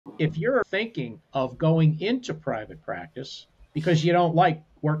if you're thinking of going into private practice because you don't like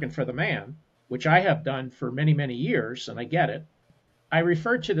working for the man, which I have done for many, many years, and I get it, I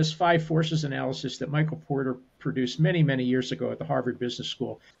refer to this five forces analysis that Michael Porter produced many, many years ago at the Harvard Business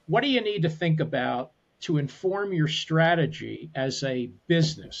School. What do you need to think about to inform your strategy as a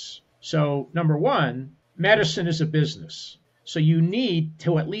business? So, number one, medicine is a business. So you need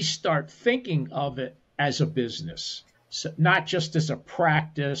to at least start thinking of it as a business, so not just as a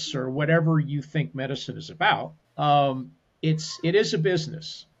practice or whatever you think medicine is about. It is a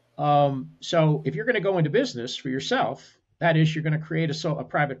business. So if you're going to go into business for yourself, that is, you're going to create a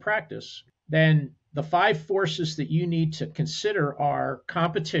private practice, then the five forces that you need to consider are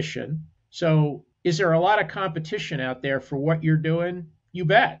competition. So is there a lot of competition out there for what you're doing? You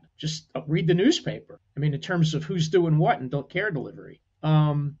bet. Just read the newspaper. I mean, in terms of who's doing what in care delivery.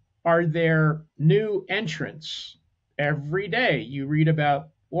 Are there new entrants? Every day you read about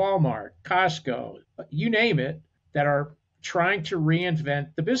Walmart, Costco, you name it, that are trying to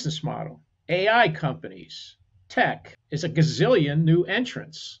reinvent the business model. AI companies, tech is a gazillion new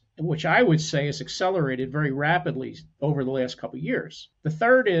entrants, which I would say has accelerated very rapidly over the last couple of years. The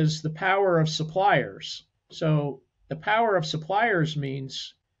third is the power of suppliers. So the power of suppliers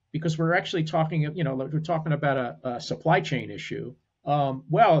means, because we're actually talking, we're talking about a supply chain issue.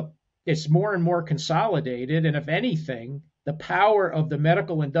 Well, it's more and more consolidated. And if anything, the power of the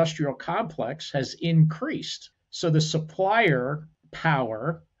medical industrial complex has increased. So the supplier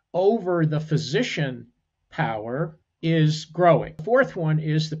power over the physician power is growing. The fourth one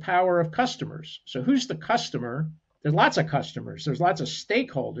is the power of customers. So who's the customer? There's lots of customers. There's lots of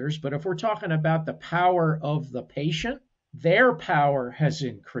stakeholders. But if we're talking about the power of the patient, their power has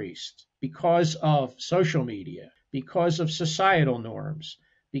increased because of social media, because of societal norms,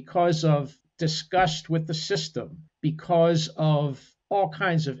 because of disgust with the system, because of all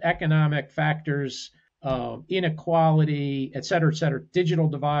kinds of economic factors, inequality, et cetera, digital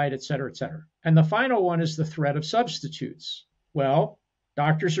divide, et cetera. And the final one is the threat of substitutes. Well,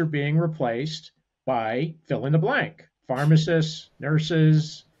 doctors are being replaced by fill in the blank. Pharmacists,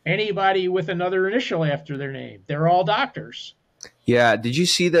 nurses, anybody with another initial after their name. They're all doctors. Yeah. Did you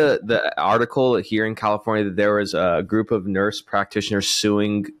see the article here in California that there was a group of nurse practitioners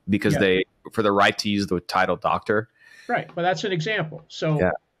suing because for the right to use the title doctor? Right. Well, that's an example.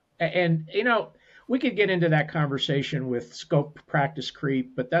 So, and we could get into that conversation with scope practice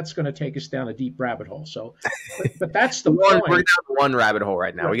creep, but that's going to take us down a deep rabbit hole. So, but that's the point. We're down one rabbit hole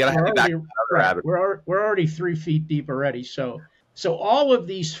right now. Right. We got to head back to another rabbit hole. We're already 3 feet deep already. So all of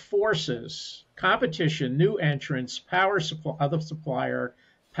these forces, competition, new entrants, power of the supplier,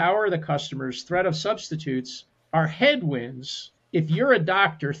 power of the customers, threat of substitutes, are headwinds if you're a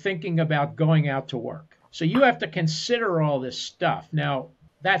doctor thinking about going out to work. So you have to consider all this stuff. Now,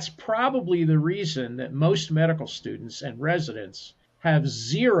 that's probably the reason that most medical students and residents have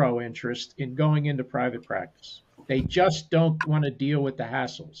zero interest in going into private practice. They just don't want to deal with the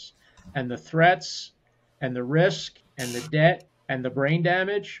hassles and the threats and the risk and the debt and the brain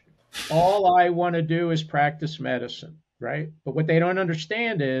damage. All I want to do is practice medicine, right? But what they don't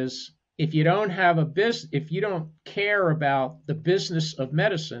understand is if you don't have if you don't care about the business of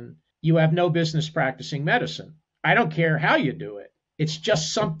medicine, you have no business practicing medicine. I don't care how you do it. It's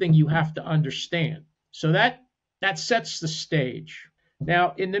just something you have to understand. So that sets the stage.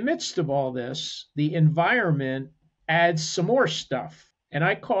 Now, in the midst of all this, the environment adds some more stuff. And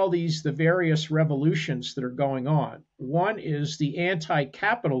I call these the various revolutions that are going on. One is the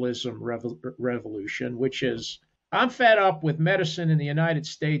anti-capitalism revolution, which is, I'm fed up with medicine in the United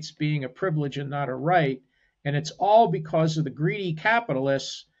States being a privilege and not a right. And it's all because of the greedy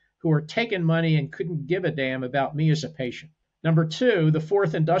capitalists who are taking money and couldn't give a damn about me as a patient. Number two, the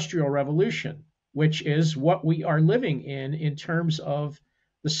fourth industrial revolution, which is what we are living in terms of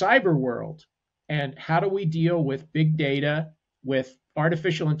the cyber world. And how do we deal with big data, with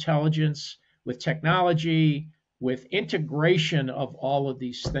artificial intelligence, with technology, with integration of all of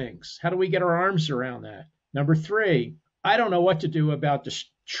these things? How do we get our arms around that? Number three, I don't know what to do about this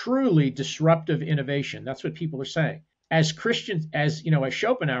truly disruptive innovation. That's what people are saying. As Christians, as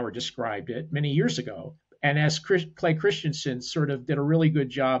Schopenhauer described it many years ago, and as Clay Christensen sort of did a really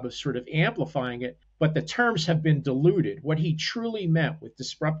good job of sort of amplifying it, but the terms have been diluted. What he truly meant with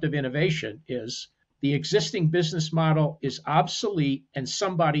disruptive innovation is the existing business model is obsolete and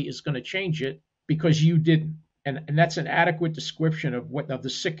somebody is going to change it because you didn't. And that's an adequate description of the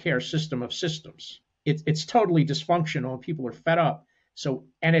sick care system of systems. It's totally dysfunctional and people are fed up. So,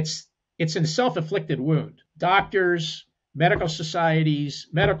 and it's a self-inflicted wound. Doctors, medical societies,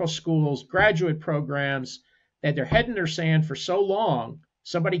 medical schools, graduate programs, that their head in their sand for so long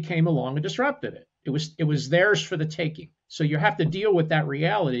Somebody came along and disrupted it. It was theirs for the taking. So you have to deal with that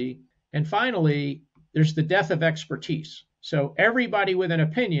reality. And finally, there's the death of expertise. So everybody with an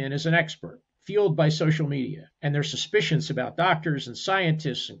opinion is an expert, fueled by social media, and their suspicions about doctors and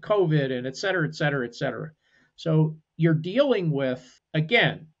scientists and COVID and et cetera, et cetera, et cetera. So you're dealing with,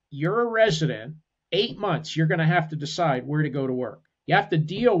 again, you're a resident, 8 months, you're going to have to decide where to go to work. You have to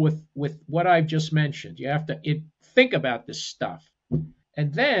deal with what I've just mentioned. You have to think about this stuff.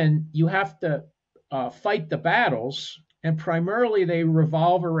 And then you have to fight the battles. And primarily they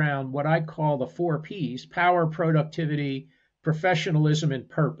revolve around what I call the 4 Ps: power, productivity, professionalism, and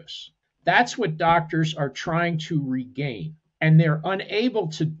purpose. That's what doctors are trying to regain. And they're unable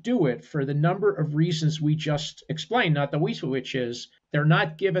to do it for the number of reasons we just explained, not the least of which is they're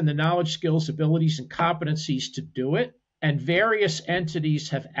not given the knowledge, skills, abilities, and competencies to do it. And various entities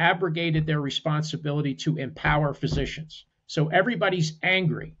have abrogated their responsibility to empower physicians. So everybody's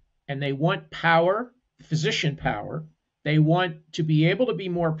angry and they want power, physician power. They want to be able to be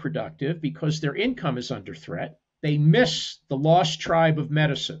more productive because their income is under threat. They miss the lost tribe of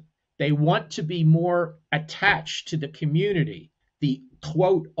medicine. They want to be more attached to the community, the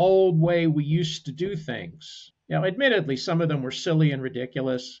quote, old way we used to do things. Now, admittedly, some of them were silly and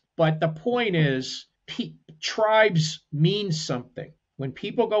ridiculous, but the point is tribes mean something. When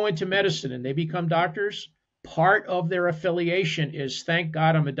people go into medicine and they become doctors, part of their affiliation is, thank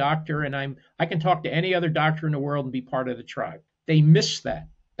God I'm a doctor and I can talk to any other doctor in the world and be part of the tribe. They miss that.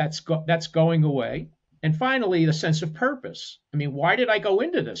 That's going away. And finally, the sense of purpose. I mean, why did I go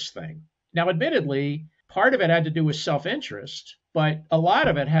into this thing? Now, admittedly, part of it had to do with self-interest, but a lot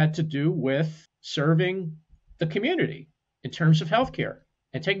of it had to do with serving the community in terms of healthcare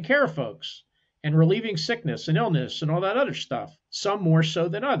and taking care of folks and relieving sickness and illness and all that other stuff, some more so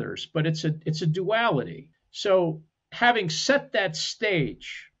than others, but it's a duality. So having set that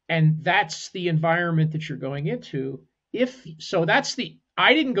stage, and that's the environment that you're going into,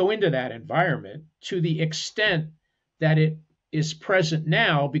 I didn't go into that environment to the extent that it is present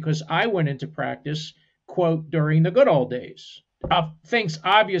now because I went into practice, quote, during the good old days. Things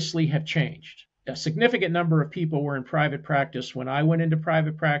obviously have changed. A significant number of people were in private practice when I went into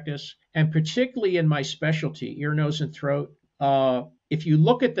private practice, and particularly in my specialty, ear, nose, and throat. If you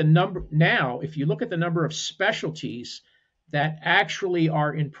look at the number of specialties that actually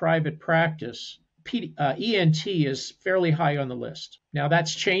are in private practice, ENT is fairly high on the list. Now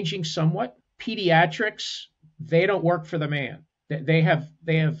that's changing somewhat. Pediatrics, they don't work for the man. They have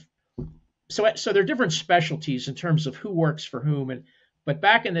so they're different specialties in terms of who works for whom. But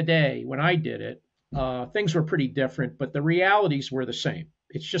back in the day when I did it, things were pretty different, but the realities were the same.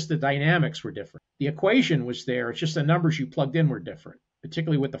 It's just the dynamics were different. The equation was there. It's just the numbers you plugged in were different,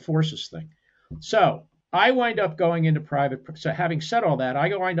 particularly with the forces thing. So I wind up going into private. So having said all that,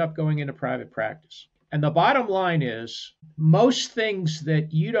 I wind up going into private practice. And the bottom line is most things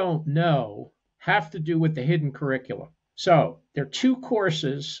that you don't know have to do with the hidden curriculum. So there are 2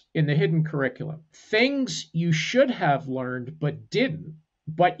 courses in the hidden curriculum. Things you should have learned but didn't,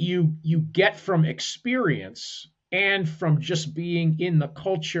 but you get from experience and from just being in the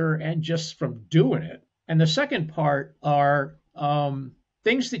culture and just from doing it. And the second part are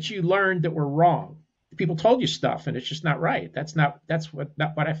things that you learned that were wrong. People told you stuff and it's just not right. That's not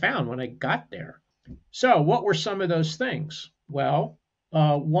what I found when I got there. So what were some of those things? Well,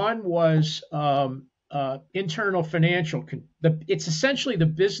 one was internal financial. It's essentially the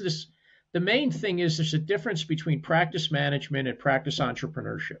business. The main thing is there's a difference between practice management and practice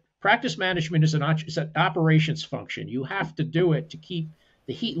entrepreneurship. Practice management is an operations function. You have to do it to keep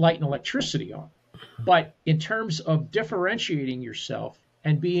the heat, light, and electricity on. But in terms of differentiating yourself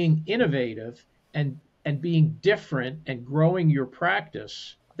and being innovative and being different and growing your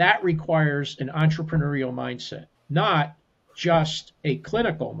practice, that requires an entrepreneurial mindset, not just a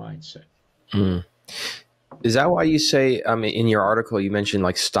clinical mindset. Mm. Is that why you say, in your article, you mentioned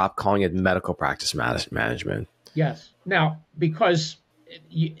like stop calling it medical practice management? Yes. Now, because,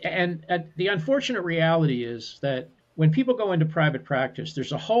 and the unfortunate reality is that when people go into private practice,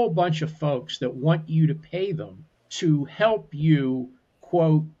 there's a whole bunch of folks that want you to pay them to help you,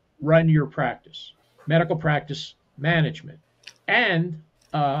 quote, run your practice, medical practice management. And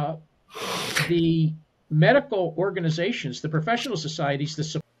the medical organizations, the professional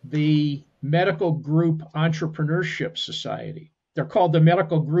societies, the Medical Group Entrepreneurship Society, they're called the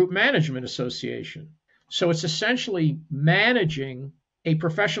Medical Group Management Association. So it's essentially managing a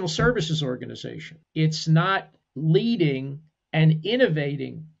professional services organization. It's not leading and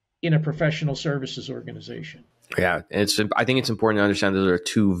innovating in a professional services organization. Yeah, I think it's important to understand those are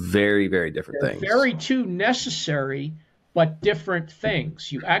 2 very, very different things. Very 2 necessary but different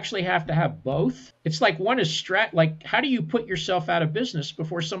things. You actually have to have both. It's like one is like how do you put yourself out of business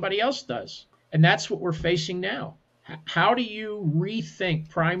before somebody else does? And that's what we're facing now. How do you rethink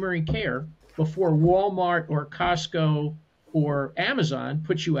primary care before Walmart or Costco or Amazon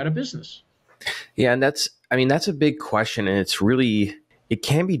puts you out of business? Yeah, and that's a big question, and it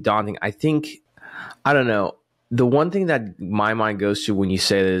can be daunting. I think, I don't know. The one thing that my mind goes to when you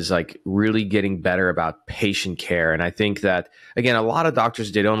say that is like really getting better about patient care. And I think that, again, a lot of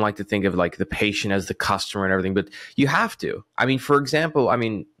doctors, they don't like to think of like the patient as the customer and everything, but you have to. I mean, for example,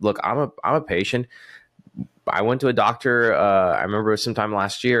 look, I'm a patient. I went to a doctor, I remember sometime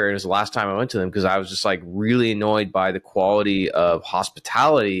last year, and it was the last time I went to them because I was just like really annoyed by the quality of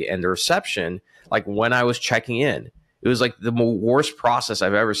hospitality and the reception, like when I was checking in. It was like the worst process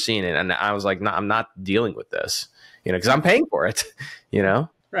I've ever seen. And I was like, no, I'm not dealing with this, because I'm paying for it, you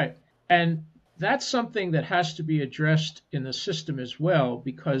know? Right. And that's something that has to be addressed in the system as well,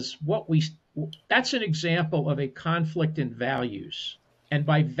 because that's an example of a conflict in values. And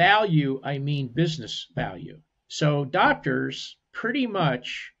by value, I mean business value. So doctors pretty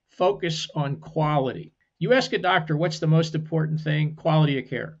much focus on quality. You ask a doctor, what's the most important thing? Quality of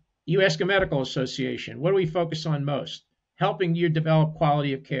care. You ask a medical association, what do we focus on most? Helping you develop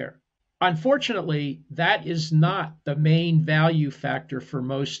quality of care. Unfortunately, that is not the main value factor for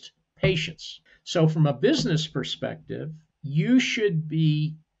most patients. So, from a business perspective, you should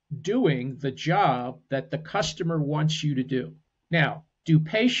be doing the job that the customer wants you to do. Now, do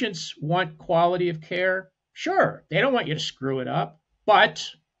patients want quality of care? Sure, they don't want you to screw it up, but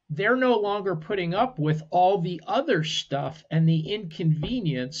they're no longer putting up with all the other stuff and the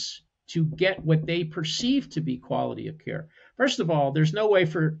inconvenience to get what they perceive to be quality of care. First of all, there's no way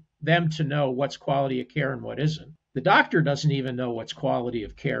for them to know what's quality of care and what isn't. The doctor doesn't even know what's quality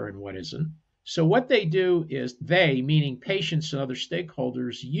of care and what isn't. So what they do is they, meaning patients and other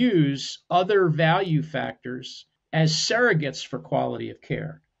stakeholders, use other value factors as surrogates for quality of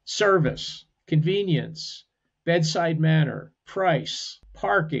care. Service, convenience, bedside manner, price,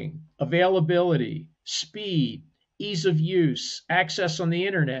 parking, availability, speed, ease of use, access on the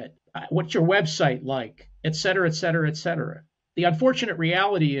internet, what's your website like, et cetera, et cetera, et cetera. The unfortunate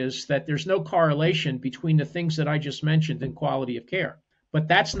reality is that there's no correlation between the things that I just mentioned and quality of care. But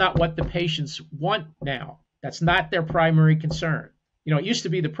that's not what the patients want now. That's not their primary concern. It used to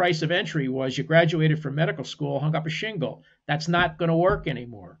be the price of entry was you graduated from medical school, hung up a shingle. That's not going to work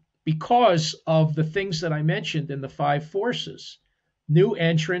anymore because of the things that I mentioned in the 5 forces. New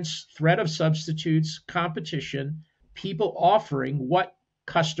entrants, threat of substitutes, competition, people offering what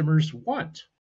customers want.